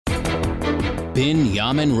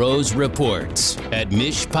Binyamin Rose reports at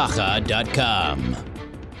mishpacha.com.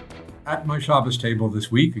 At my Shabbos table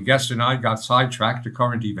this week, a guest and I got sidetracked to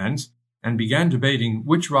current events and began debating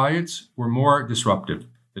which riots were more disruptive,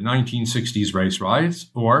 the 1960s race riots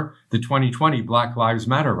or the 2020 Black Lives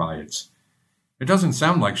Matter riots. It doesn't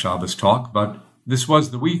sound like Shabbos talk, but this was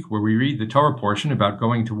the week where we read the Torah portion about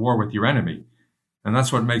going to war with your enemy, and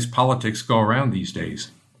that's what makes politics go around these days.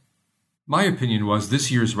 My opinion was this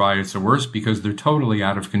year's riots are worse because they're totally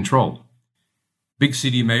out of control. Big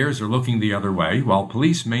city mayors are looking the other way, while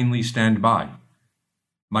police mainly stand by.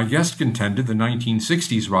 My guest contended the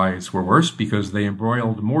 1960s riots were worse because they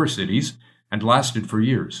embroiled more cities and lasted for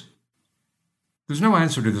years. There's no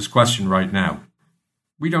answer to this question right now.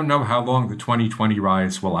 We don't know how long the 2020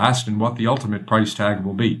 riots will last and what the ultimate price tag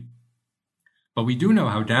will be. But we do know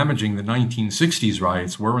how damaging the 1960s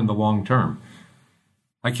riots were in the long term.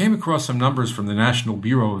 I came across some numbers from the National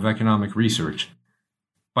Bureau of Economic Research.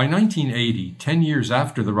 By 1980, 10 years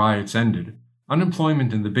after the riots ended,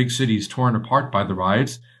 unemployment in the big cities torn apart by the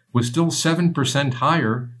riots was still 7%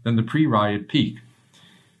 higher than the pre-riot peak.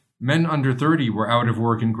 Men under 30 were out of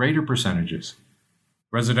work in greater percentages.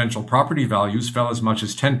 Residential property values fell as much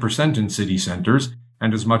as 10% in city centers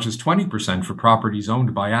and as much as 20% for properties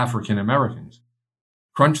owned by African Americans.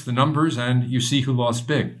 Crunch the numbers and you see who lost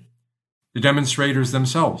big. The demonstrators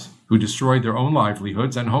themselves, who destroyed their own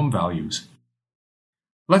livelihoods and home values.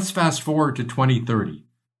 Let's fast forward to 2030.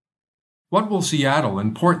 What will Seattle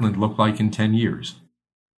and Portland look like in 10 years?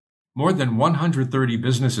 More than 130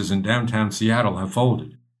 businesses in downtown Seattle have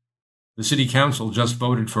folded. The city council just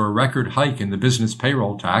voted for a record hike in the business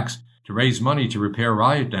payroll tax to raise money to repair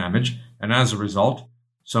riot damage, and as a result,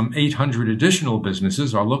 some 800 additional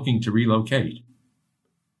businesses are looking to relocate.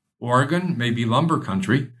 Oregon may be lumber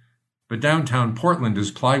country, but downtown Portland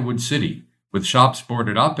is plywood city, with shops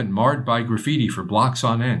boarded up and marred by graffiti for blocks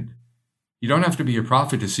on end. You don't have to be a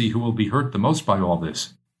prophet to see who will be hurt the most by all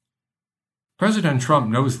this. President Trump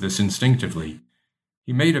knows this instinctively.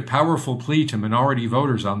 He made a powerful plea to minority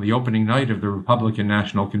voters on the opening night of the Republican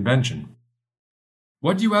National Convention.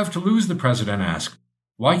 What do you have to lose, the president asked.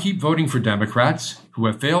 Why keep voting for Democrats who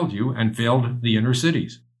have failed you and failed the inner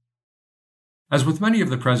cities? As with many of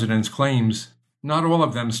the president's claims, not all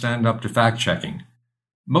of them stand up to fact-checking.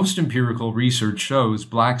 Most empirical research shows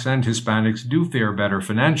blacks and Hispanics do fare better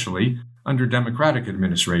financially under Democratic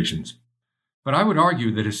administrations. But I would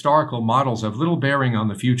argue that historical models have little bearing on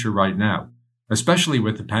the future right now, especially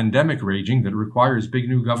with the pandemic raging that requires big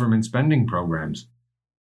new government spending programs.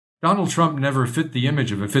 Donald Trump never fit the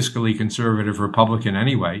image of a fiscally conservative Republican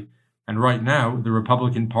anyway, and right now the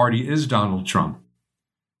Republican Party is Donald Trump.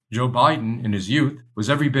 Joe Biden, in his youth, was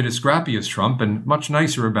every bit as scrappy as Trump and much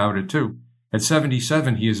nicer about it too. At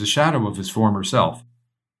 77, he is a shadow of his former self.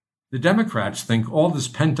 The Democrats think all this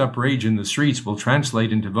pent-up rage in the streets will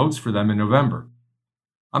translate into votes for them in November.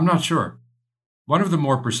 I'm not sure. One of the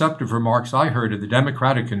more perceptive remarks I heard at the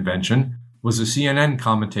Democratic convention was a CNN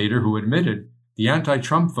commentator who admitted the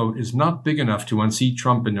anti-Trump vote is not big enough to unseat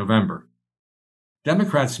Trump in November.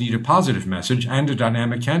 Democrats need a positive message and a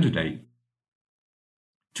dynamic candidate.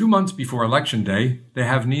 2 months before Election Day, they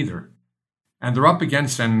have neither. And they're up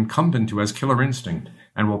against an incumbent who has killer instinct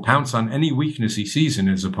and will pounce on any weakness he sees in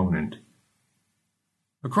his opponent.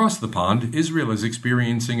 Across the pond, Israel is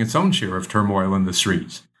experiencing its own share of turmoil in the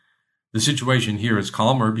streets. The situation here is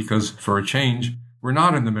calmer because, for a change, we're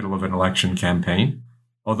not in the middle of an election campaign,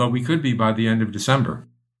 although we could be by the end of December.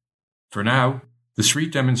 For now, the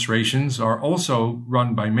street demonstrations are also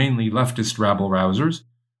run by mainly leftist rabble-rousers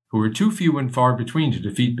who are too few and far between to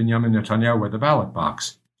defeat Benjamin Netanyahu at the ballot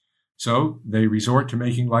box. So they resort to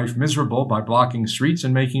making life miserable by blocking streets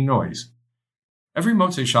and making noise. Every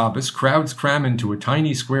Motzei Shabbos, crowds cram into a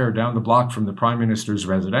tiny square down the block from the Prime Minister's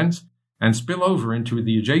residence and spill over into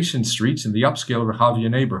the adjacent streets in the upscale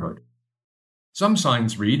Rehavia neighborhood. Some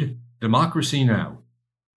signs read, "Democracy Now."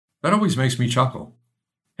 That always makes me chuckle.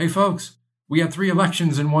 Hey folks, we had 3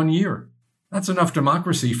 elections in 1 year. That's enough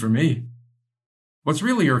democracy for me. What's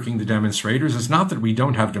really irking the demonstrators is not that we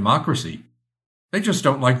don't have democracy. They just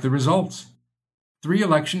don't like the results. 3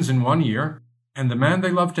 elections in 1 year, and the man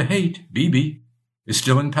they love to hate, Bibi, is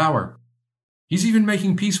still in power. He's even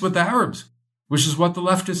making peace with the Arabs, which is what the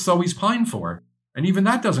leftists always pine for, and even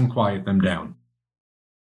that doesn't quiet them down.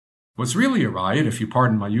 What's really a riot, if you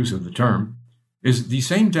pardon my use of the term, is the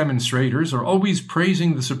same demonstrators are always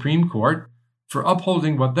praising the Supreme Court for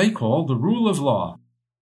upholding what they call the rule of law.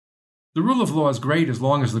 The rule of law is great as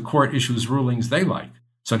long as the court issues rulings they like,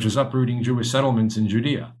 such as uprooting Jewish settlements in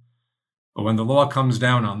Judea. But when the law comes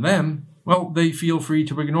down on them, well, they feel free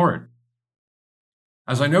to ignore it.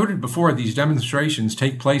 As I noted before, these demonstrations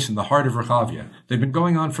take place in the heart of Rehavia. They've been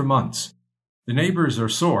going on for months. The neighbors are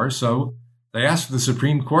sore, so they asked the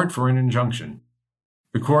Supreme Court for an injunction.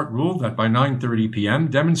 The court ruled that by 9:30 p.m.,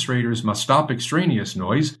 demonstrators must stop extraneous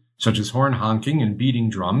noise, such as horn honking and beating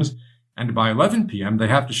drums, and by 11 p.m., they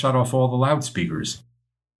have to shut off all the loudspeakers.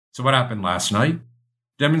 So what happened last night?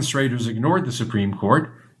 Demonstrators ignored the Supreme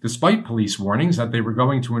Court, despite police warnings that they were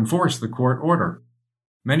going to enforce the court order.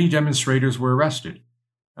 Many demonstrators were arrested.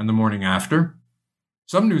 And the morning after,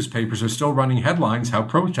 some newspapers are still running headlines how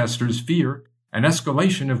protesters fear an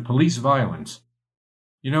escalation of police violence.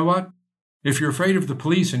 You know what? If you're afraid of the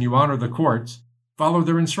police and you honor the courts, follow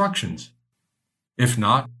their instructions. If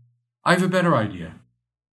not, I have a better idea.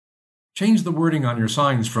 Change the wording on your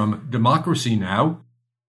signs from democracy now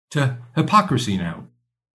to hypocrisy now.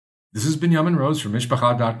 This is Binyamin Rose from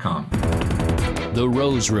Mishpacha.com. The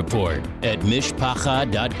Rose Report at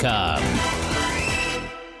Mishpacha.com.